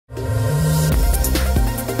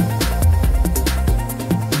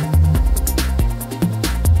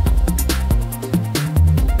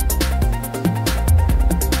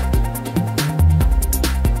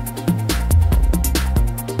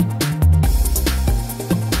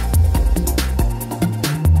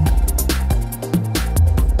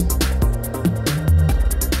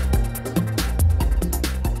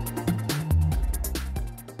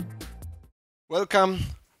Welcome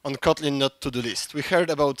on Kotlin Not-to-Do List. We heard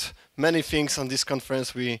about many things on this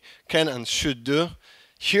conference we can and should do.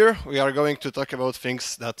 Here we are going to talk about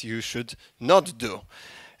things that you should not do.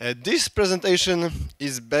 This presentation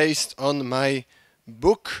is based on my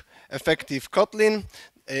book, Effective Kotlin.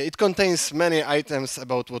 It contains many items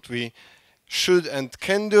about what we should and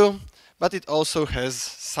can do, but it also has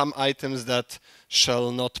some items that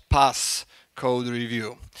shall not pass code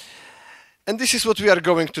review. And this is what we are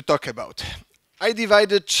going to talk about. I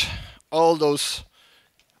divided all those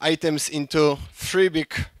items into three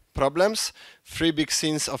big problems, three big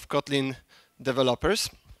sins of Kotlin developers.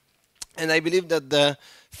 And I believe that the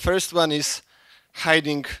first one is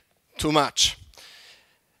hiding too much.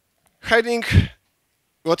 Hiding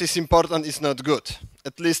what is important is not good,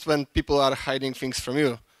 at least when people are hiding things from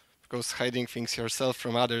you, because hiding things yourself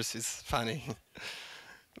from others is funny.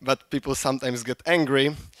 But people sometimes get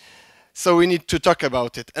angry. So we need to talk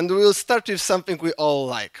about it. And we'll start with something we all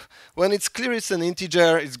like. When it's clear it's an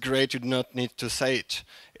integer, it's great, you do not need to say it.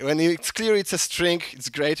 When it's clear it's a string, it's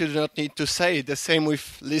great, you do not need to say it. The same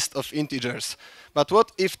with list of integers. But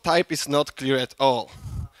what if type is not clear at all?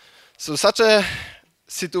 So such a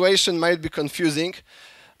situation might be confusing.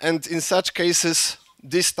 And in such cases,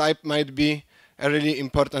 this type might be a really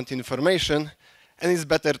important information, and it's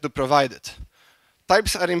better to provide it.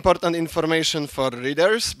 Types are important information for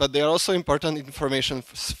readers, but they are also important information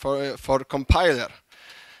for compiler,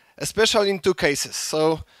 especially in two cases.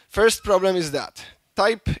 So first problem is that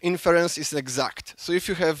type inference is exact. So if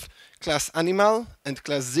you have class animal and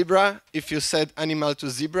class zebra, if you set animal to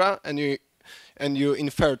zebra and you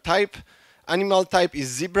infer type, animal type is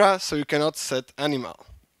zebra, so you cannot set animal.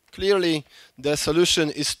 Clearly, the solution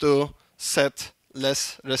is to set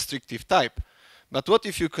less restrictive type. But what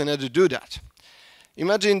if you cannot do that?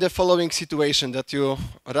 Imagine the following situation, that you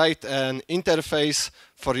write an interface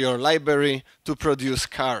for your library to produce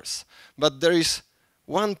cars. But there is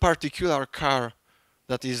one particular car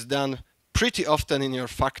that is done pretty often in your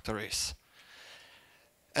factories.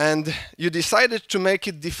 And you decided to make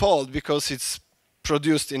it default because it's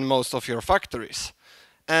produced in most of your factories.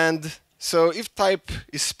 And so if type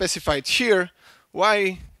is specified here,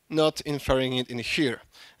 why not inferring it in here?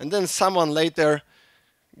 And then someone later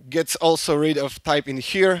gets also rid of type in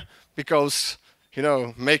here because, you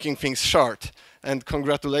know, making things short. And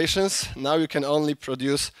congratulations, now you can only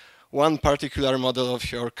produce one particular model of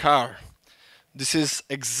your car. This is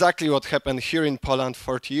exactly what happened here in Poland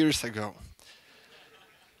 40 years ago.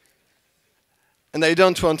 And I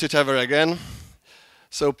don't want it ever again.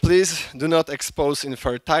 So please do not expose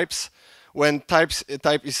inferred types. When type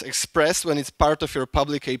is expressed, when it's part of your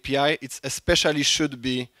public API, it especially should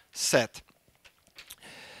be set.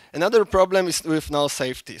 Another problem is with null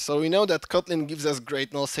safety. So we know that Kotlin gives us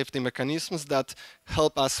great null safety mechanisms that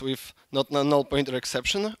help us with not null pointer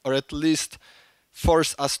exception, or at least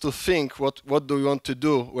force us to think what do we want to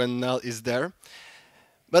do when null is there.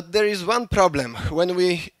 But there is one problem. When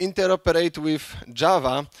we interoperate with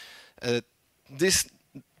Java, this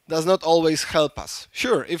does not always help us.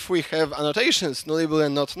 Sure, if we have annotations, nullable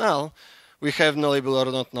and not null, we have nullable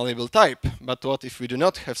or not nullable type. But what if we do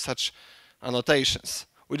not have such annotations?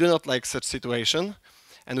 We do not like such situation,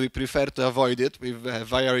 and we prefer to avoid it with a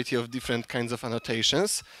variety of different kinds of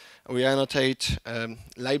annotations. We annotate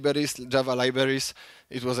libraries, Java libraries.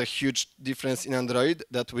 It was a huge difference in Android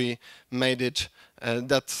that we made it,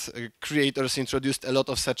 creators introduced a lot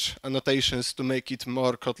of such annotations to make it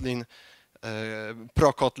more Kotlin,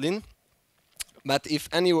 pro-Kotlin. But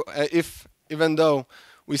even though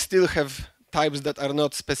we still have types that are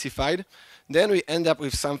not specified, then we end up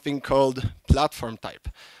with something called platform type.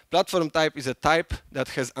 Platform type is a type that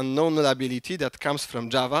has unknown nullability that comes from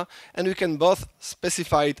Java, and we can both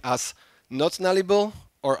specify it as not nullable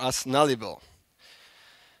or as nullable.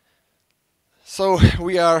 So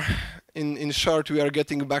we are, in short, we are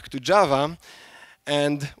getting back to Java,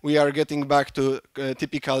 and we are getting back to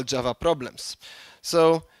typical Java problems.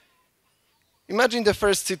 So imagine the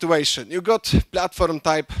first situation. You got platform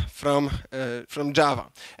type from Java,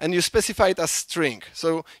 and you specify it as string.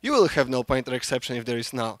 So you will have null pointer exception if there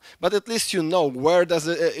is null. But at least you know where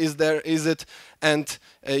is it, and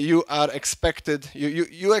you are expected.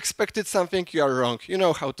 You expected something, you are wrong. You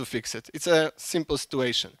know how to fix it. It's a simple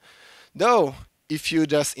situation. Though, if you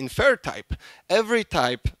just infer type, every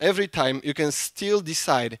time you can still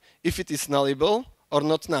decide if it is nullable or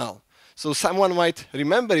not null. So someone might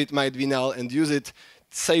remember it might be null and use it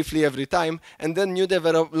safely every time, and then new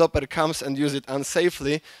developer comes and use it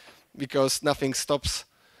unsafely because nothing stops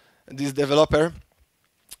this developer.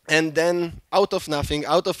 And then out of nothing,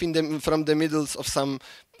 from the middle of some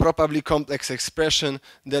probably complex expression,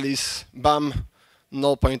 there is, bam,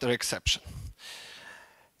 null pointer exception.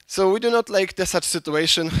 So we do not like such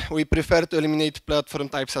situation. We prefer to eliminate platform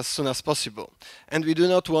types as soon as possible, and we do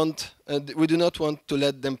not want to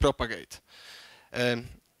let them propagate.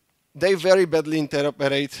 They very badly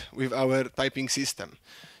interoperate with our typing system.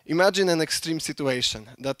 Imagine an extreme situation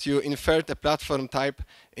that you invert a platform type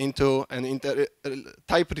into an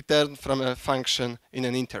type return from a function in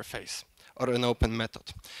an interface or an open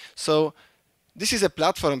method. So this is a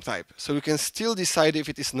platform type, so you can still decide if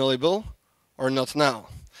it is nullable or not null.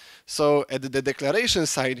 So at the declaration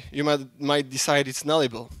side, you might decide it's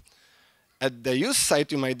nullable. At the use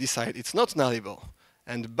side, you might decide it's not nullable.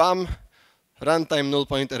 And bam, runtime null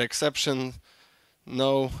pointer exception,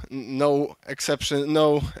 no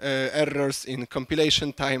errors in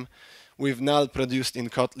compilation time, with null produced in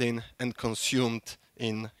Kotlin and consumed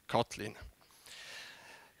in Kotlin.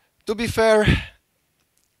 To be fair,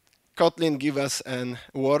 Kotlin gives us a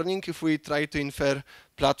warning if we try to infer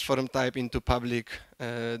platform type into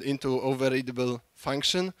into overridable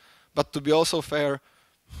function. But to be also fair,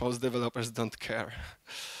 most developers don't care.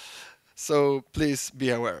 So please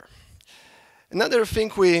be aware. Another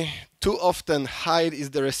thing we too often hide is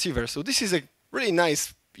the receiver. So this is a really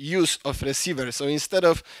nice use of receiver. So instead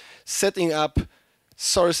of setting up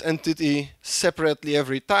source entity separately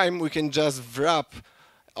every time, we can just wrap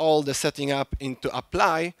all the setting up into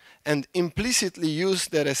apply and implicitly use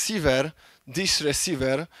the receiver, this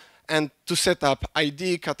receiver, and to set up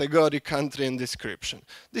ID, category, country, and description.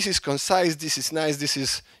 This is concise, this is nice, this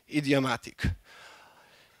is idiomatic.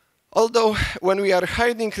 Although when we are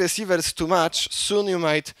hiding receivers too much, soon you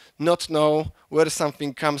might not know where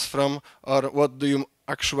something comes from or what do you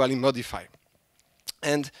actually modify.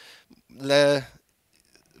 And the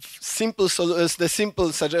simple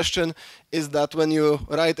suggestion is that when you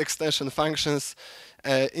write extension functions,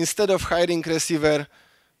 instead of hiding receiver,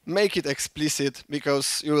 make it explicit,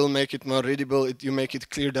 because you will make it more readable. You make it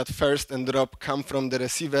clear that first and drop come from the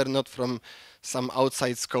receiver, not from some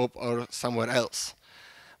outside scope or somewhere else.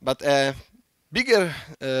 But a bigger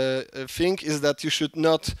thing is that you should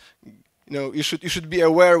not, you should be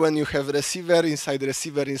aware when you have receiver inside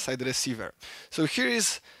receiver inside receiver. So here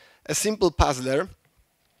is a simple puzzler.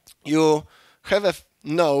 You have a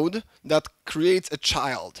node that creates a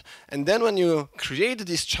child, and then when you create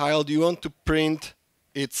this child, you want to print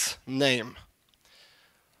its name.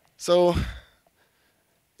 So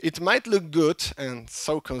it might look good and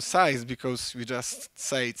so concise because we just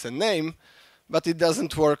say it's a name, but it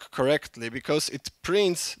doesn't work correctly because it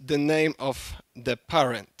prints the name of the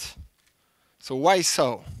parent. So why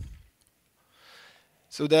so?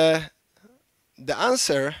 So the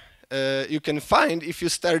answer you can find if you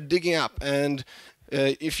start digging up and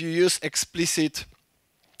if you use explicit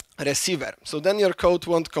receiver. So then your code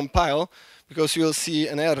won't compile because you will see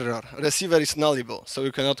an error. Receiver is nullable, so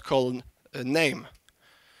you cannot call a name.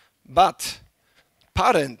 But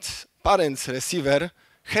parent's receiver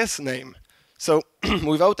has name. So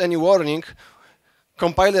without any warning,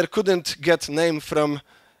 compiler couldn't get name from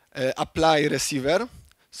apply receiver,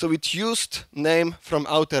 so it used name from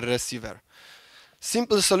outer receiver.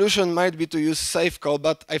 Simple solution might be to use safe call,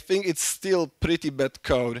 but I think it's still pretty bad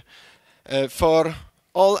code. For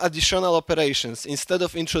all additional operations, instead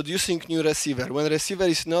of introducing new receiver, when receiver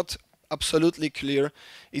is not absolutely clear,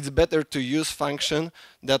 it's better to use function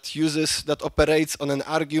that operates on an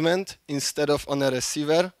argument instead of on a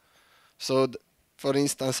receiver. So, for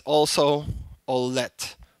instance, also or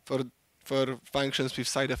let. For functions with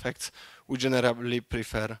side effects, we generally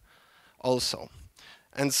prefer also.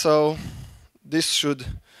 And so this should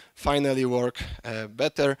finally work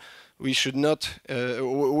better. We should not,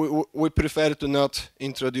 we prefer to not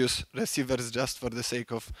introduce receivers just for the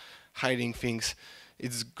sake of hiding things.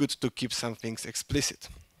 It's good to keep some things explicit.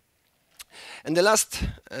 And the last,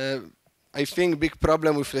 I think, big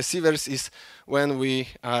problem with receivers is when we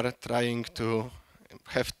are trying to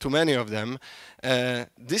have too many of them.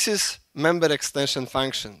 This is member extension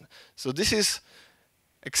function. So this is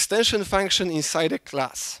extension function inside a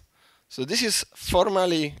class. So this is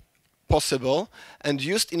formally possible and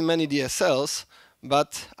used in many DSLs,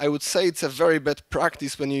 but I would say it's a very bad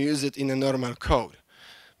practice when you use it in a normal code.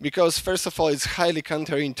 Because first of all, it's highly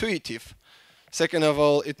counterintuitive. Second of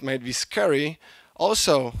all, it might be scary.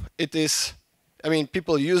 Also, it is, I mean,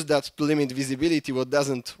 people use that to limit visibility, what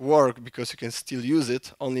doesn't work because you can still use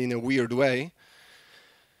it, only in a weird way.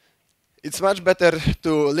 It's much better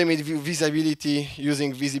to limit visibility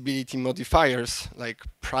using visibility modifiers, like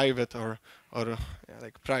private or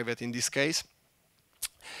like private in this case.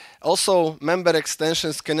 Also, member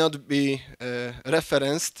extensions cannot be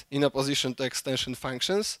referenced in opposition to extension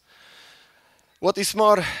functions. What is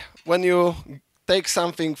more, when you take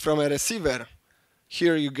something from a receiver,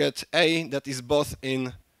 here you get A that is both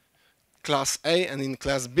in class A and in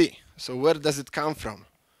class B. So where does it come from?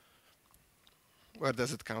 Where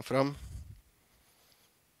does it come from?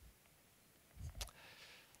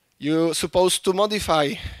 You're supposed to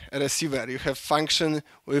modify a receiver. You have function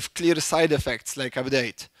with clear side effects like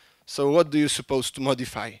update. So what do you supposed to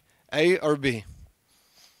modify? A or B?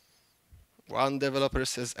 One developer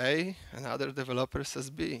says A, another developer says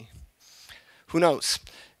B. Who knows?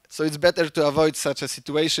 So it's better to avoid such a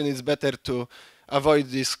situation. It's better to avoid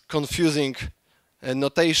this confusing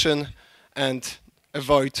notation and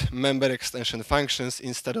avoid member extension functions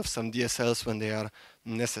instead of some DSLs when they are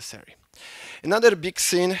necessary. Another big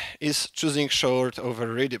sin is choosing short over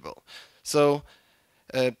readable. So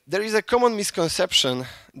there is a common misconception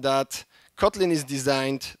that Kotlin is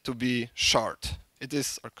designed to be short. It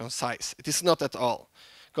is, or concise. It is not at all.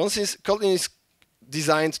 Kotlin is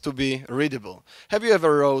designed to be readable. Have you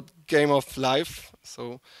ever wrote Game of Life?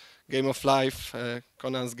 So Game of Life,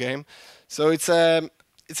 Conan's game. So it's a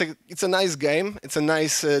nice game. It's a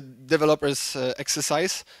nice developer's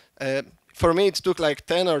exercise. For me, it took like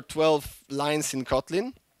 10 or 12 lines in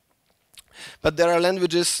Kotlin. But there are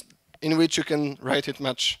languages in which you can write it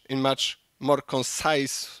in much more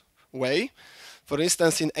concise way. For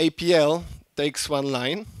instance, in APL, takes one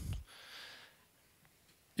line.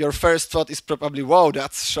 Your first thought is probably, wow,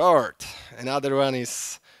 that's short. Another one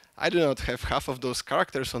is, I do not have half of those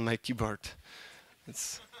characters on my keyboard.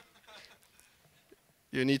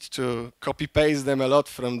 You need to copy-paste them a lot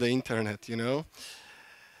from the internet, you know?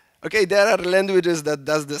 Okay, there are languages that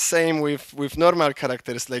does the same with normal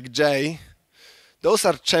characters like J. Those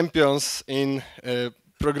are champions in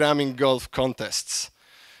programming golf contests.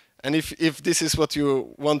 And if this is what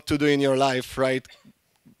you want to do in your life, right,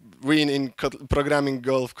 win in programming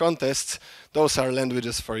golf contests, those are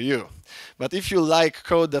languages for you. But if you like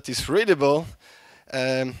code that is readable,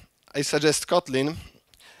 I suggest Kotlin.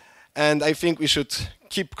 And I think we should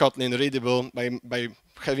keep Kotlin readable by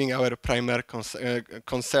having our primary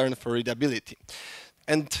concern for readability.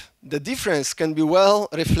 And the difference can be well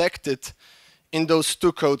reflected in those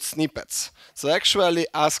two code snippets. So I actually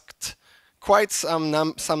asked quite some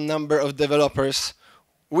number of developers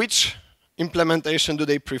which implementation do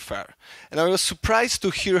they prefer. And I was surprised to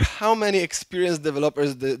hear how many experienced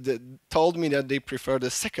developers told me that they prefer the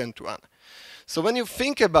second one. So when you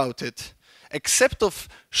think about it, except of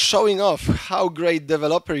showing off how great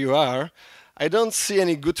developer you are, I don't see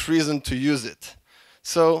any good reason to use it.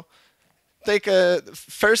 So take a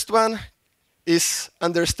first one is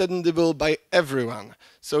understandable by everyone.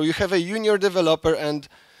 So you have a junior developer and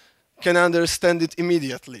can understand it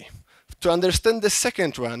immediately. To understand the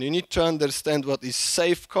second one, you need to understand what is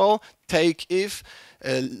safe call, take if,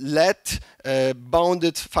 let,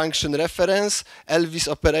 bounded function reference, Elvis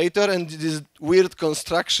operator, and this weird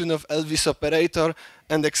construction of Elvis operator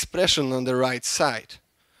and expression on the right side.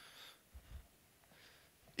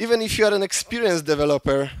 Even if you are an experienced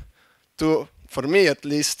developer, for me at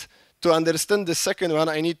least, to understand the second one,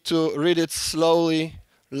 I need to read it slowly,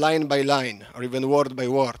 line by line, or even word by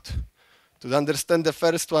word. To understand the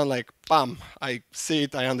first one, like, bam, I see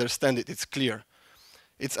it, I understand it, it's clear.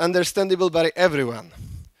 It's understandable by everyone,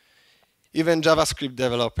 even JavaScript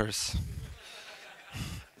developers.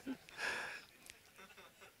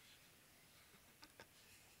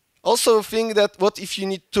 Also think that what if you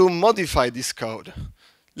need to modify this code?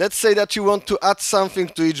 Let's say that you want to add something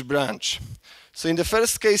to each branch. So in the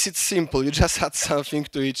first case, it's simple. You just add something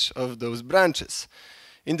to each of those branches.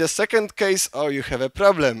 In the second case, oh, you have a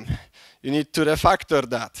problem. You need to refactor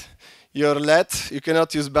that. Your let, you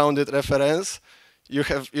cannot use bounded reference. You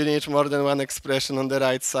need more than one expression on the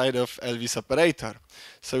right side of Elvis operator.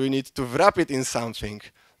 So you need to wrap it in something,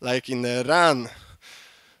 like in a run.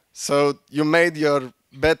 So you made your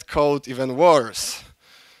bad code even worse.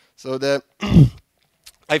 So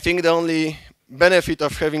I think the only benefit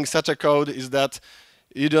of having such a code is that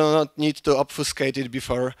you do not need to obfuscate it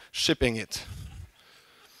before shipping it.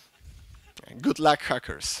 Good luck,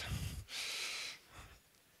 hackers.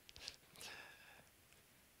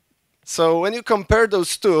 So when you compare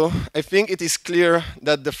those two, I think it is clear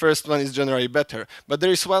that the first one is generally better. But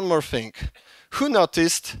there is one more thing. Who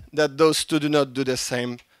noticed that those two do not do the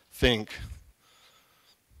same thing?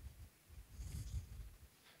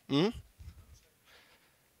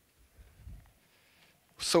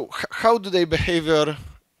 So how do they behavior?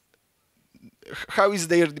 How is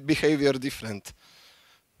their behavior different?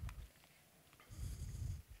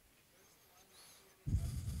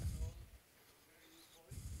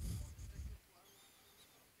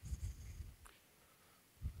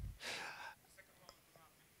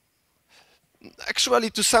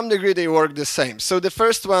 actually, to some degree, they work the same. So the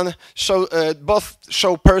first one, both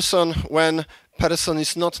show person when person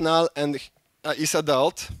is not null and is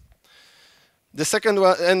adult. The second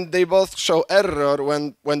one, and they both show error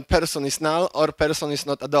when person is null or person is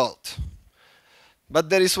not adult. But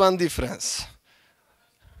there is one difference.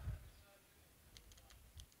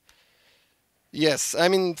 Yes, I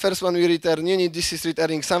mean, first one we return unit, this is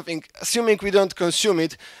returning something. Assuming we don't consume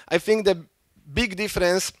it, I think the big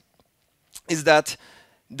difference is that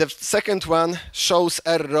the second one shows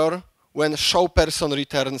error when show person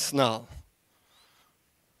returns null.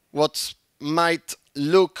 What might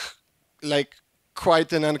look like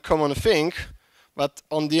quite an uncommon thing, but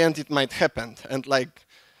on the end it might happen. And like,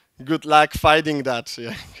 good luck finding that.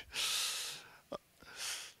 Yeah.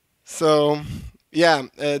 So, yeah,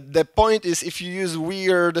 the point is if you use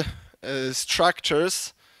weird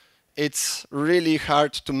structures, it's really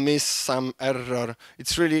hard to miss some error.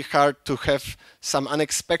 It's really hard to have some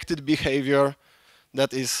unexpected behavior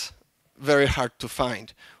that is very hard to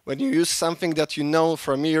find. When you use something that you know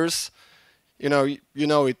from years, you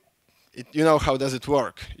know how does it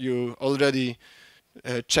work. You already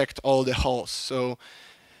checked all the holes. So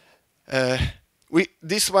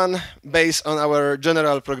this one based on our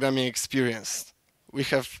general programming experience. We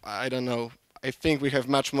have, I don't know, I think we have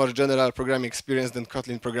much more general programming experience than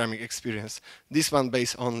Kotlin programming experience. This one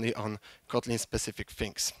based only on Kotlin specific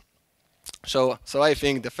things. So I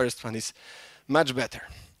think the first one is much better.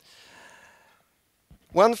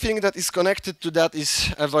 One thing that is connected to that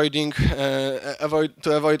is to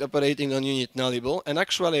avoid operating on unit nullable. And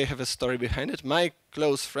actually I have a story behind it. My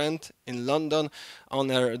close friend in London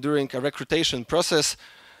during a recruitation process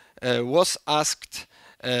was asked,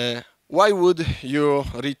 why would you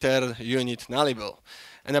return unit nullable?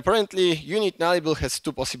 And apparently unit nullable has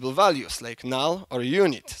two possible values, like null or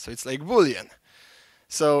unit. So it's like Boolean.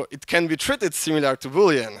 So it can be treated similar to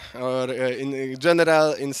Boolean, or in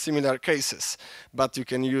general in similar cases. But you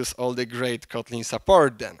can use all the great Kotlin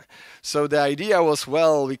support then. So the idea was,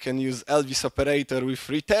 well, we can use Elvis operator with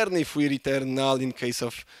return if we return null in case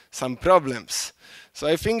of some problems. So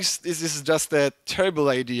I think this is just a terrible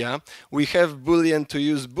idea. We have Boolean to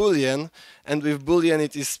use Boolean, and with Boolean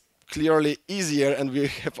it is clearly easier, and we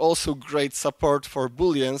have also great support for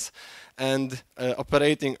Booleans, and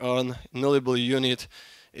operating on nullable unit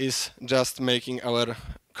is just making our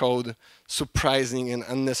code surprising and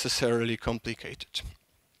unnecessarily complicated.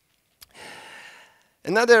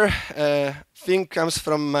 Another thing comes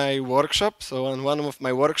from my workshop. So on one of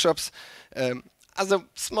my workshops, as a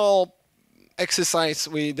small exercise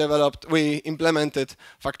we implemented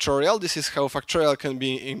factorial. This is how factorial can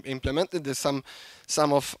be implemented. There's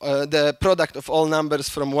some of the product of all numbers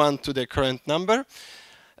from 1 to the current number.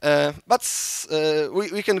 But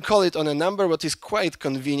we can call it on a number, what is quite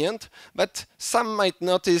convenient. But some might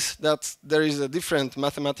notice that there is a different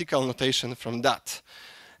mathematical notation from that.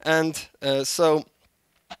 And so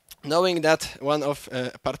knowing that, one of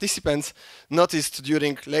participants noticed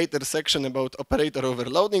during later section about operator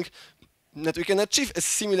overloading that we can achieve a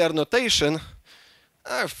similar notation,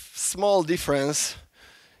 a small difference,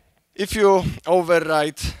 if you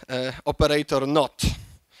override operator not.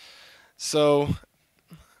 So,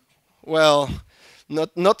 well,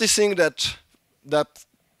 not noticing that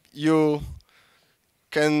you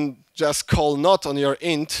can just call not on your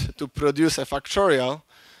int to produce a factorial,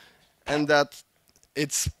 and that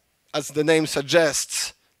it's, as the name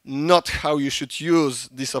suggests, not how you should use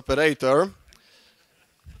this operator,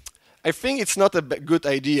 I think it's not a good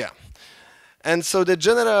idea. And so the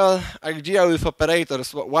general idea with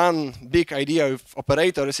operators, one big idea with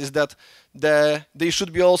operators is that they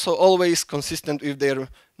should be also always consistent with their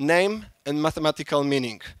name and mathematical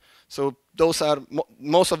meaning. So those are,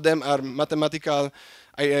 most of them are mathematical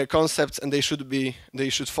concepts, and they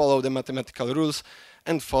should follow the mathematical rules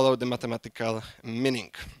and follow the mathematical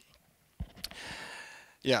meaning.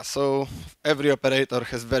 Yeah, so every operator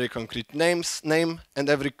has very concrete name, and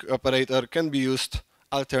every operator can be used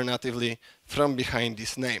alternatively from behind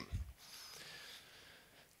this name.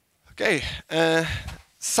 Okay,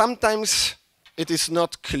 sometimes it is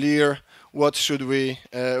not clear what should we,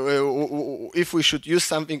 if we should use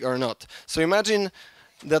something or not. So imagine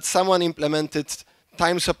that someone implemented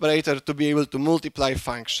times operator to be able to multiply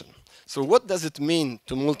function. So what does it mean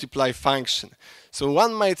to multiply function? So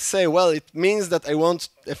one might say, well, it means that I want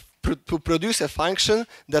to produce a function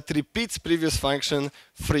that repeats previous function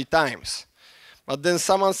 3 times. But then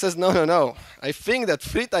someone says, no, no, no. I think that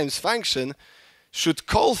 3 times function should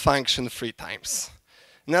call function 3 times.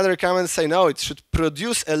 Another comment say, no, it should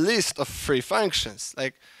produce a list of 3 functions.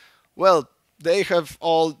 Like, well, they have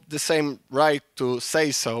all the same right to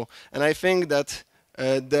say so. And I think that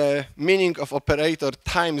the meaning of operator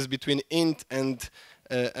times between int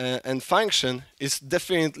and function is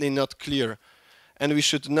definitely not clear, and we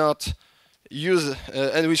should not use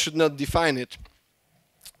and we should not define it.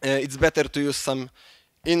 It's better to use some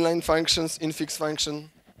inline functions, infix function,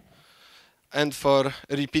 and for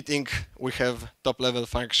repeating we have top-level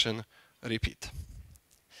function repeat.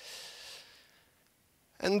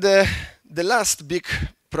 And the last big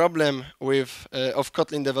problem with of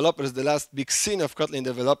Kotlin developers, the last big sin of Kotlin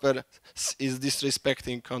developers is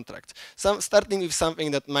disrespecting contracts. Starting with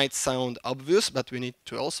something that might sound obvious, but we need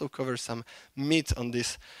to also cover some meat on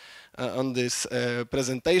this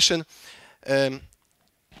presentation.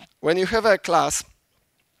 When you have a class,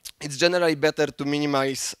 it's generally better to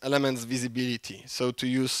minimize elements visibility, so to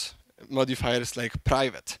use modifiers like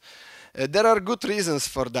private. There are good reasons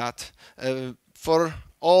for that. For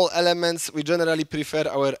all elements, we generally prefer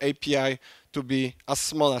our API to be as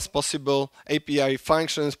small as possible. API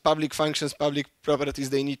functions, public properties,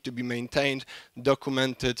 they need to be maintained,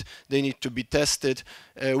 documented, they need to be tested.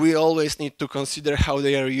 We always need to consider how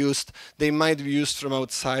they are used. They might be used from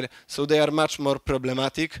outside, so they are much more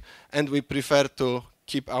problematic, and we prefer to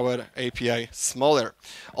keep our API smaller.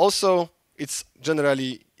 Also, it's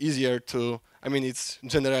generally easier to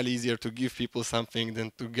give people something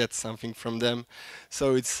than to get something from them.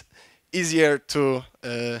 So it's easier to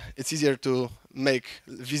make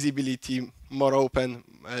visibility more open,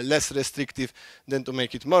 less restrictive, than to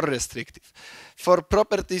make it more restrictive. For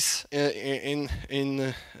properties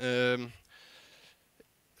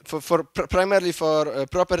primarily for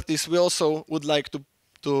properties, we also would like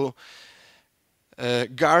to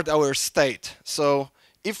guard our state. So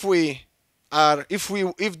if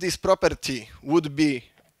this property would be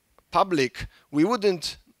public, we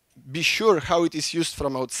wouldn't be sure how it is used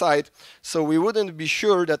from outside, so we wouldn't be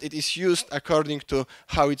sure that it is used according to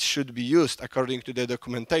how it should be used, according to the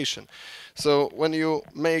documentation. So when you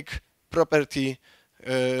make property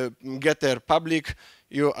getter public,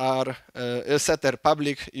 you are setter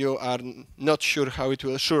public, you are not sure how it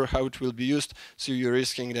will be used, so you're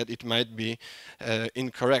risking that it might be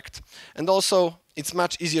incorrect. And also, it's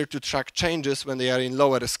much easier to track changes when they are in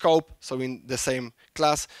lower scope, so in the same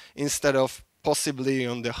class, instead of possibly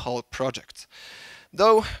on the whole project.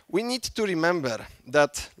 Though we need to remember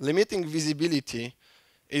that limiting visibility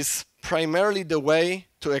is primarily the way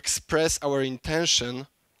to express our intention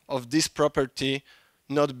of this property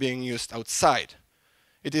not being used outside.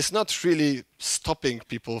 It is not really stopping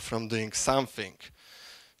people from doing something.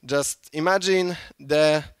 Just imagine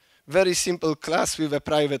the very simple class with a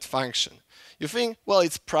private function. You think, well,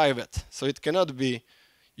 it's private, so it cannot be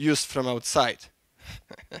used from outside.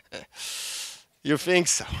 You think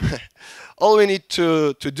so. All we need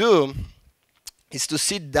to do is to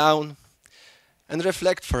sit down and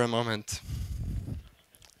reflect for a moment.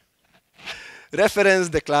 Reference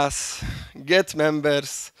the class, get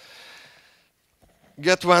members,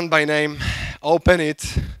 get one by name, open it,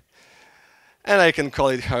 and I can call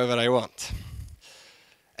it however I want.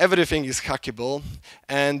 Everything is hackable,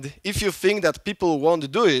 and if you think that people won't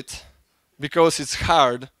do it because it's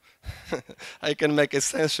hard, I can make a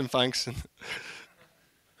session function.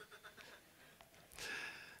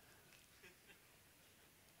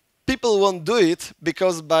 People won't do it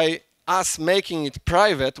because by us making it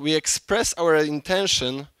private, we express our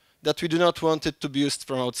intention that we do not want it to be used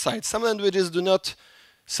from outside. Some languages do not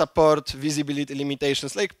support visibility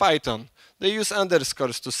limitations, like Python. They use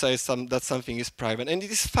underscores to say that something is private, and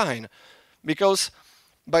it is fine, because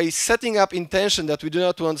by setting up intention that we do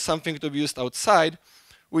not want something to be used outside,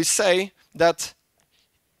 we say that,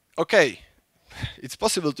 okay, it's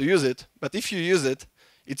possible to use it, but if you use it,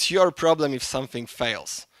 it's your problem if something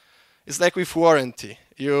fails. It's like with warranty.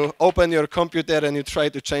 You open your computer and you try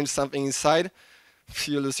to change something inside,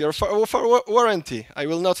 you lose your warranty. I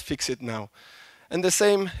will not fix it now. And the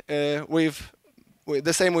same with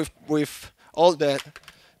all the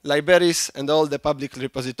libraries and all the public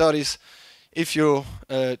repositories. If you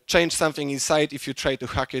change something inside, if you try to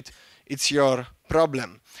hack it, it's your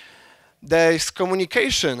problem. There is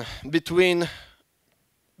communication between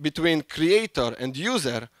creator and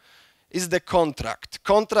user is the contract.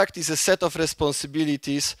 Contract is a set of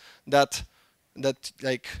responsibilities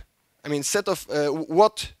set of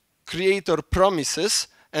what creator promises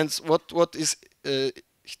and what is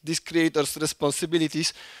this creator's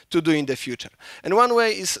responsibilities to do in the future. And one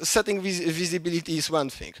way is setting visibility is one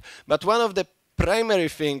thing, but one of the primary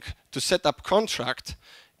thing to set up contract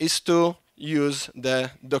is to use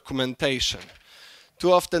the documentation.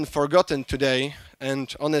 Too often forgotten today,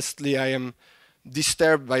 and honestly I am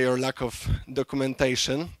disturbed by your lack of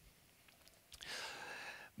documentation.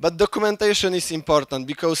 But documentation is important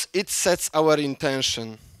because it sets our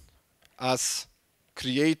intention as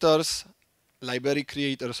creators, library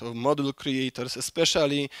creators or module creators,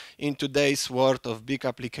 especially in today's world of big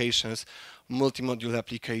applications, multi-module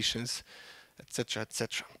applications, etc.,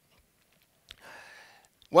 etc.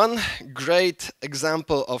 One great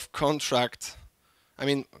example of contract,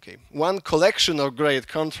 one collection of great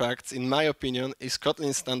contracts, in my opinion, is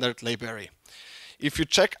Kotlin Standard Library. If you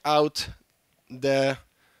check out the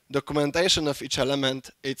documentation of each element,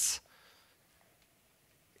 it's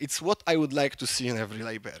what I would like to see in every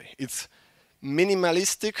library. It's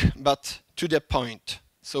minimalistic, but to the point.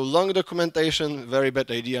 So long documentation, very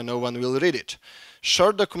bad idea, no one will read it.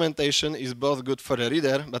 Short documentation is both good for a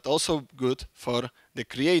reader, but also good for the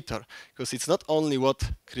creator, because it's not only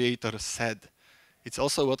what creator said, it's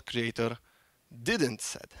also what creator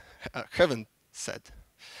haven't said.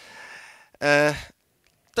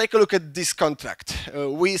 Take a look at this contract.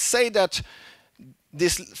 We say that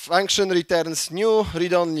this function returns new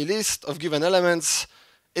read-only list of given elements.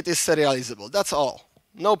 It is serializable. That's all.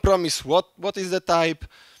 No promise what is the type,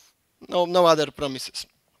 no other promises.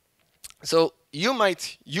 So you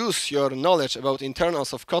might use your knowledge about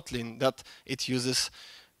internals of Kotlin, that it uses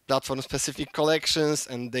platform-specific collections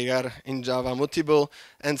and they are in Java mutable,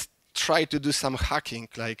 and try to do some hacking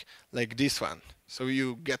like this one. So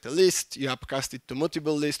you get a list, you upcast it to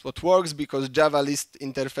mutable list. What works, because Java list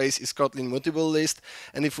interface is Kotlin mutable list,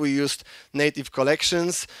 and if we used native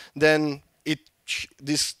collections, then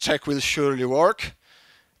this check will surely work.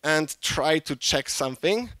 And try to check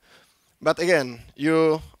something. But again,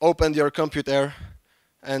 you opened your computer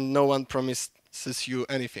and no one promises you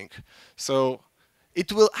anything. So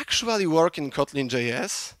it will actually work in Kotlin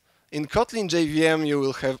JS. In Kotlin JVM, you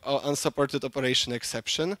will have unsupported operation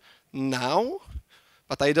exception now,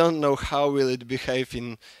 but I don't know how will it behave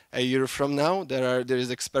in a year from now. There is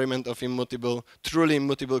experiment of truly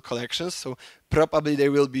immutable collections, so probably they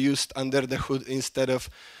will be used under the hood instead of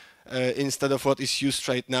what is used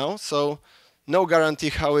right now. So no guarantee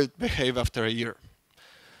how it will behave after a year.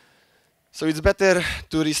 So it's better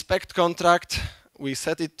to respect contract. We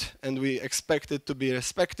set it and we expect it to be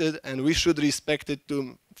respected, and we should respect it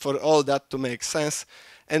for all that to make sense,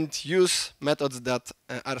 and use methods that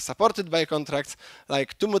are supported by contracts,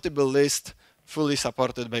 like toMutable list, fully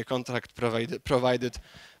supported by contract, provided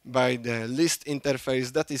by the list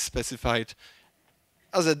interface that is specified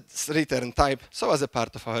as a return type, so as a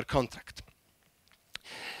part of our contract.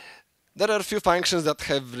 There are a few functions that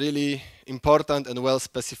have really important and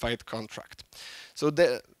well-specified contract. So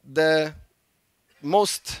the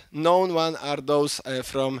most known one are those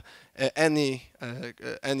from any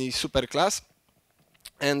superclass,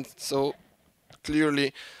 and so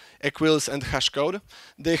clearly equals and hash code.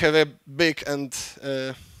 They have a big and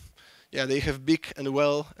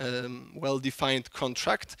well-defined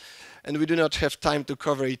contract, and we do not have time to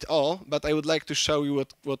cover it all, but I would like to show you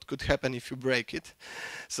what could happen if you break it.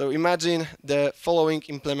 So imagine the following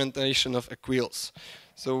implementation of equals.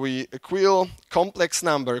 So we equal complex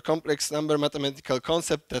number mathematical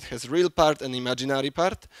concept that has real part and imaginary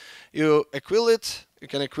part. You equal it, you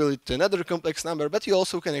can equal it to another complex number, but you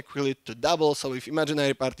also can equal it to double. So if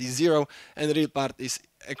imaginary part is 0 and real part is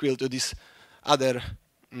equal to this other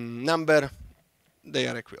number, they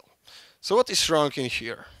are equal. So what is wrong in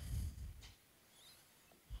here?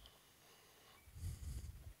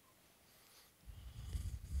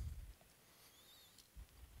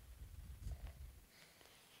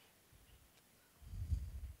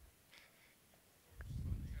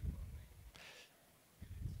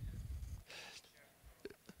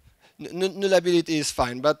 Nullability is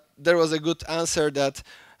fine, but there was a good answer that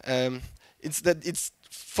it's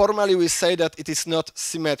formally we say that it is not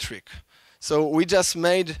symmetric. So we just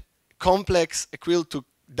made complex equal to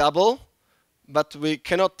double, but we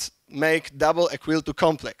cannot make double equal to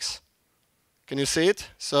complex. Can you see it?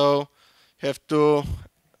 So you have to,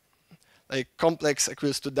 like, complex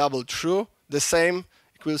equals to double true, the same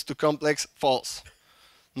equals to complex false.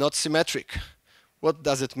 Not symmetric. What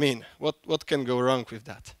does it mean? What can go wrong with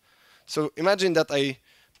that? So imagine that I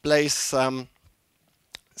place some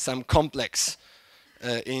complex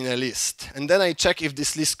in a list, and then I check if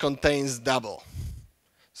this list contains double.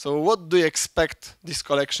 So what do you expect this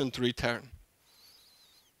collection to return?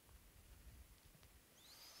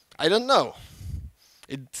 I don't know.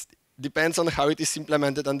 It depends on how it is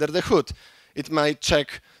implemented under the hood. It might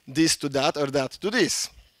check this to that or that to this.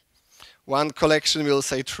 One collection will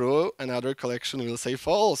say true, another collection will say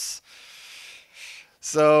false.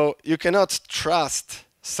 So you cannot trust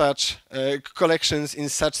such collections in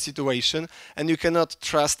such situation, and you cannot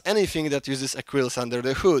trust anything that uses equals under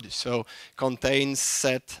the hood. So contains,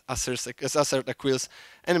 set, assert equals,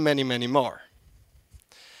 and many, many more.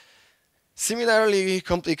 Similarly,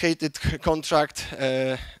 complicated contract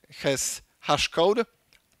has hash code,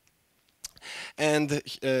 and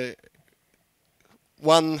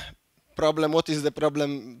one problem. What is the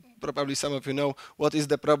problem? Probably some of you know. What is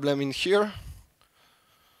the problem in here?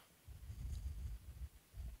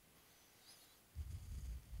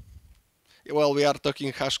 Well, we are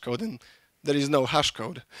talking hash code, and there is no hash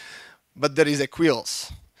code, but there is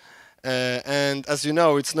equals. And as you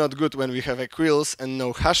know, it's not good when we have equals and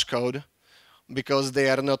no hash code, because they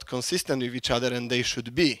are not consistent with each other, and they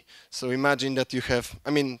should be. So imagine that you have,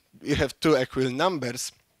 you have two equal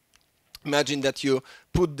numbers. Imagine that you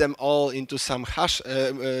put them all into some hash,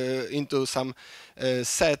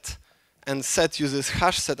 set, and set uses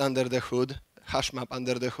hash set under the hood, hash map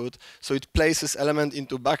under the hood. So it places element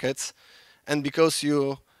into buckets, and because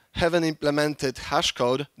you haven't implemented hash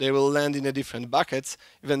code, they will land in a different buckets,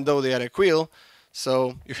 even though they are equal.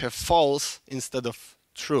 So you have false instead of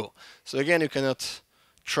true. So again, you cannot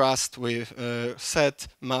trust with set,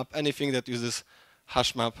 map, anything that uses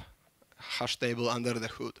hash map, hash table under the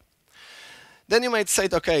hood. Then you might say,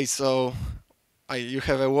 okay, so you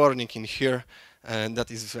have a warning in here, and that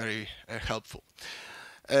is very helpful.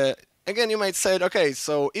 Again, you might say, okay,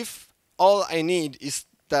 so if all I need is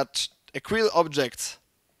that equal object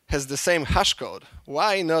has the same hash code,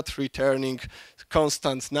 why not returning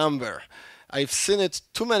constant number? I've seen it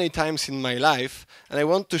too many times in my life, and I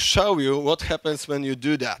want to show you what happens when you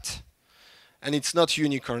do that. And it's not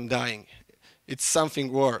unicorn dying. It's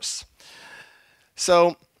something worse.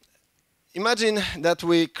 So imagine that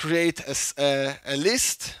we create a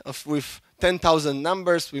list with 10,000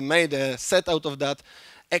 numbers. We made a set out of that.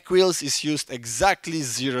 Equals is used exactly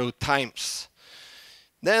 0 times.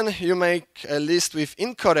 Then you make a list with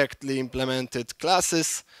incorrectly implemented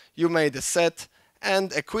classes. You made a set,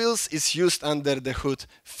 and equals is used under the hood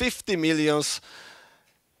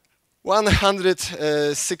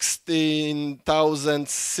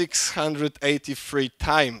 50,116,683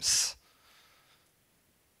 times.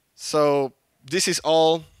 So this is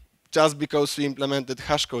all just because we implemented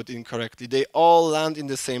hash code incorrectly. They all land in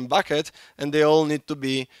the same bucket, and they all need to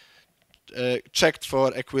be checked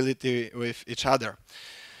for equality with each other.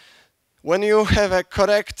 When you have a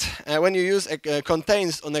correct, when you use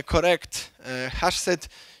contains on a correct hash set,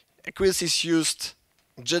 equals is used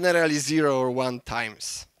generally 0 or 1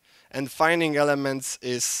 times, and finding elements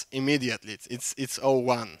is immediately. It's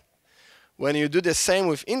 01. When you do the same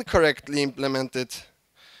with incorrectly implemented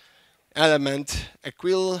element,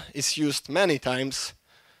 equal is used many times,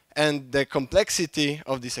 and the complexity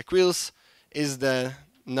of these equals is the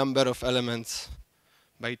number of elements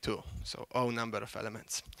by 2, so O number of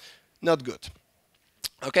elements. Not good.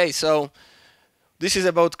 Okay, so this is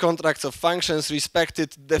about contracts of functions, respect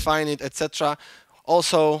it, define it, etc.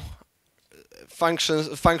 Also,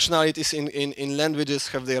 functionalities in languages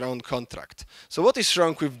have their own contract. So what is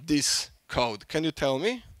wrong with this code? Can you tell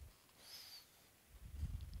me?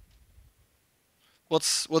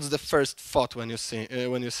 What's the first thought when you see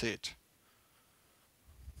it?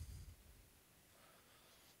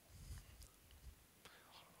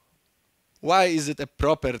 Why is it a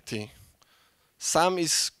property? Sum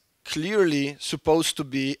is clearly supposed to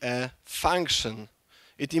be a function.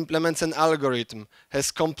 It implements an algorithm, has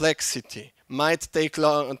complexity, might take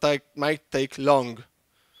long.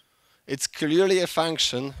 It's clearly a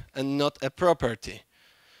function and not a property.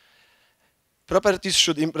 Properties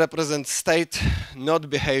should represent state, not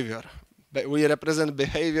behavior. But we represent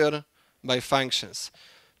behavior by functions.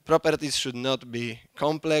 Properties should not be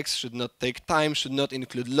complex, should not take time, should not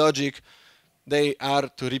include logic. They are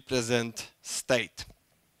to represent state.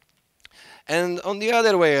 And on the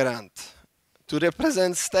other way around, to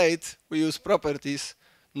represent state, we use properties,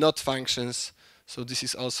 not functions. So this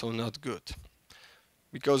is also not good,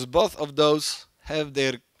 because both of those have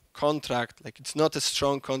their contract. Like, it's not a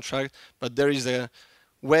strong contract, but there is a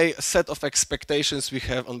set of expectations we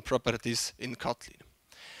have on properties in Kotlin.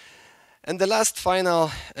 And the last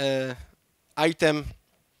final item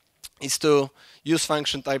is to use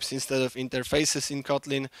function types instead of interfaces in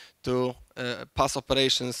Kotlin to pass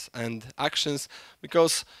operations and actions,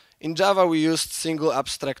 because in Java we used single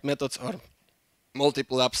abstract methods or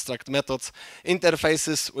multiple abstract methods,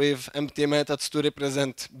 interfaces with empty methods to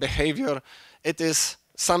represent behavior. It is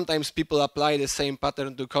sometimes people apply the same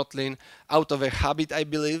pattern to Kotlin out of a habit, I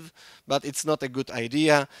believe, but it's not a good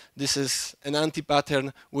idea. This is an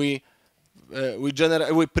anti-pattern. We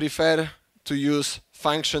prefer to use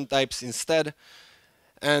function types instead.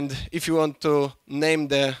 And if you want to name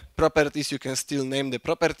the properties, you can still name the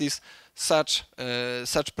properties. Such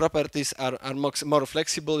properties are more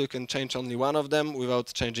flexible. You can change only one of them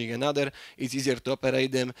without changing another. It's easier to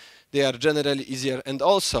operate them. They are generally easier. And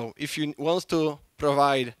also, if you want to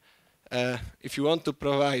provide,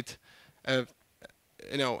 a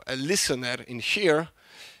listener in here,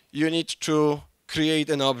 you need to create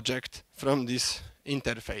an object from this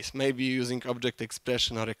interface, maybe using object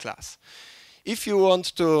expression or a class. If you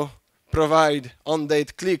want to provide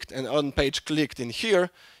on-date clicked and on-page clicked in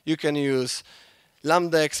here, you can use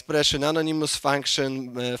lambda expression, anonymous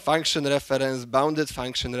function, function reference, bounded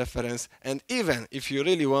function reference, and even if you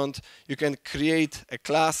really want, you can create a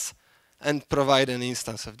class and provide an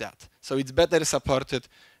instance of that. So it's better supported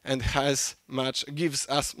and gives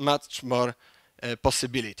us much more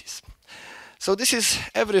possibilities. So this is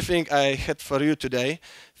everything I had for you today.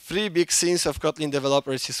 3 big sins of Kotlin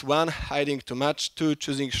developers is 1, hiding too much, 2,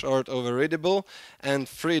 choosing short over readable, and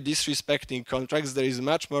 3, disrespecting contracts. There is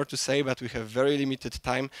much more to say, but we have very limited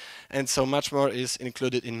time, and so much more is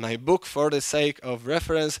included in my book. For the sake of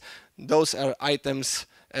reference, those are items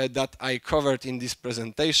that I covered in this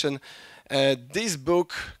presentation. This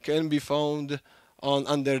book can be found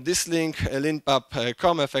under this link,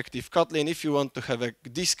 linpub.com, effective Kotlin. If you want to have a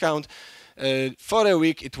discount, for a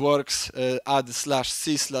week it works, add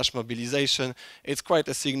 /c/mobilization. It's quite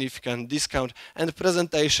a significant discount, and the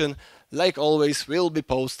presentation, like always, will be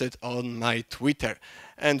posted on my Twitter.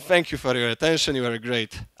 And thank you for your attention. You are a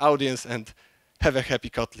great audience, and have a happy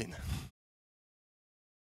Kotlin.